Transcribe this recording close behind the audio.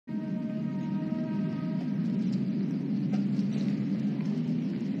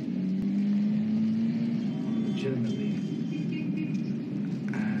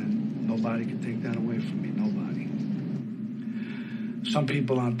Nobody can take that away from me. Nobody. Some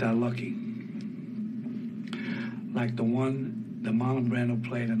people aren't that lucky. Like the one the Marlon Brando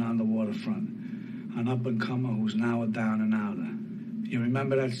played in On the Waterfront, an up-and-comer who's now a down-and-outer. You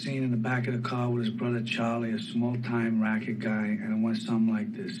remember that scene in the back of the car with his brother Charlie, a small-time racket guy, and it went something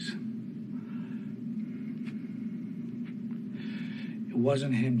like this. It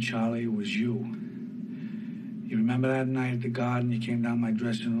wasn't him, Charlie, it was you. You remember that night at the Garden, you came down my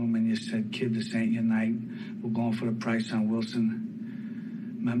dressing room and you said, "Kid, this ain't your night. We're going for the price on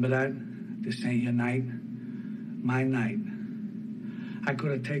Wilson." Remember that? This ain't your night. My night. I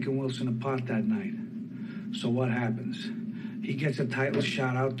could have taken Wilson apart that night. So what happens? He gets a title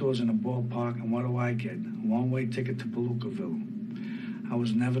shot outdoors in a ballpark, and what do I get? A one-way ticket to Palookaville. I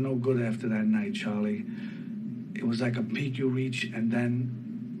was never no good after that night, Charlie. It was like a peak you reach, and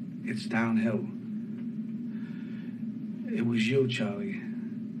then it's downhill. It was you, Charlie.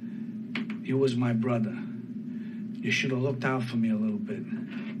 You was my brother. You should have looked out for me a little bit.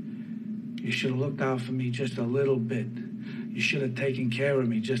 You should have looked out for me just a little bit. You should have taken care of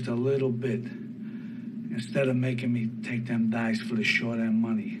me just a little bit. Instead of making me take them dice for the short-end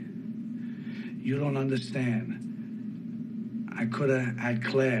money. You don't understand. I could have had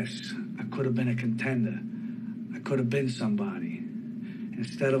class. I could have been a contender. I could have been somebody.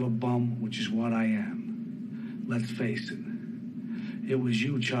 Instead of a bum, which is what I am. Let's face it. It was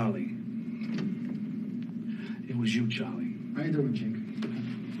you, Charlie. It was you, Charlie. How you doing, Jake?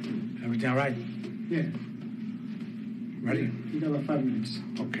 Everything all right? Yeah. Ready? You got about 5 minutes.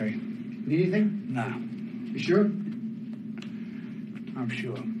 Okay. Need anything? Nah. You sure? I'm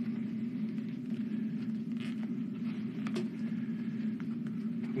sure.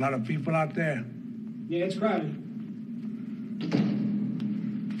 A lot of people out there. Yeah, it's crowded.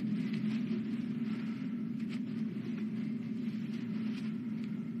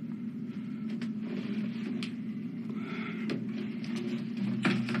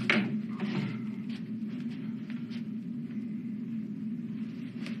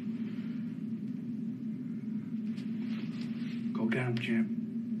 Go get him, champ.